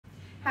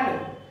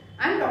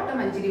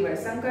Dr. Manjiri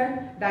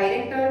Valsangkar,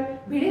 Director,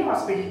 Bhide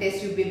Hospital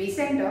Test Tube Baby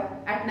Centre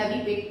at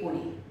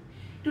Pune.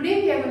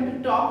 Today we are going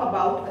to talk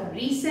about a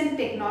recent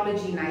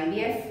technology in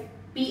IVF,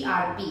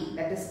 PRP,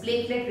 that is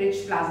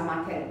platelet-rich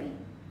plasma therapy.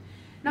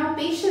 Now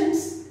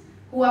patients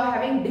who are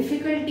having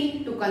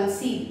difficulty to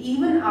conceive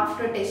even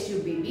after test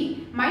tube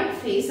baby might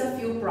face a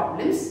few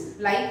problems,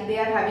 like they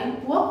are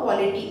having poor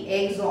quality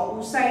eggs or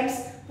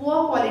oocytes,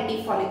 poor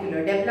quality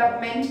follicular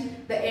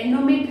development, the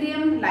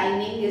endometrium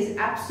lining is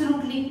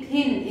absolutely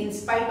thin in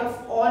spite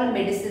of all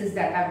medicines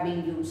that have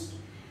been used.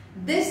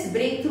 This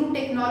breakthrough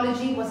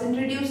technology was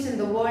introduced in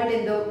the world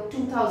in the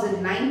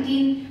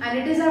 2019 and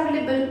it is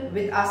available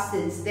with us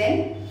since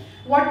then.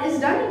 What is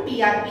done in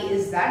PRP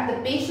is that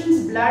the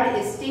patient's blood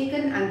is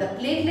taken and the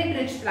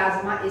platelet-rich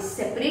plasma is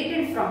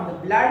separated from the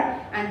blood,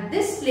 and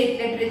this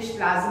platelet-rich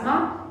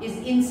plasma is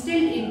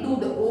instilled into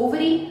the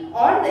ovary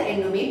or the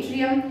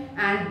endometrium,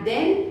 and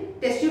then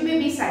test tube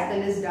baby cycle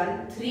is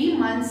done 3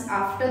 months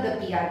after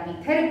the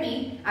PRP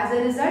therapy, as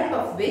a result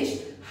of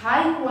which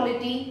high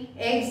quality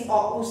eggs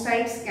or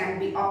oocytes can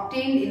be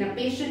obtained in a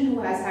patient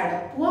who has had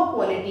a poor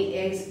quality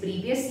eggs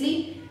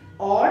previously,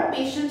 or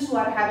patients who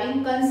are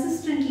having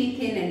consistently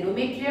thin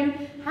endometrium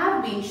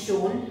have been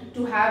shown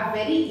to have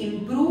very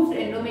improved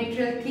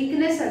endometrial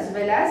thickness, as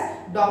well as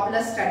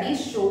Doppler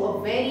studies show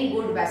a very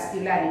good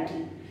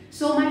vascularity.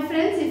 So my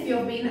friends, if you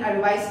have been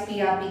advised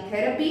PRP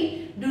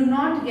therapy, do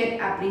not get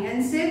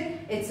apprehensive.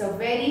 It's a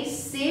very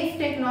safe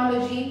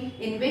technology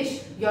in which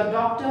your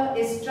doctor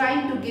is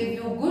trying to give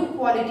you good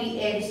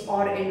quality eggs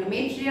or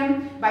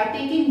endometrium by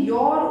taking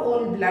your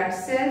own blood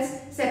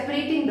cells,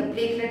 separating the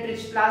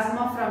platelet-rich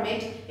plasma from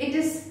it. It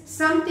is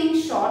something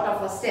short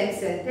of a stem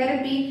cell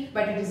therapy,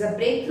 but it is a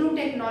breakthrough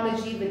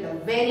technology with a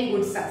very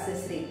good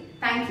success rate.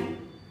 Thank you.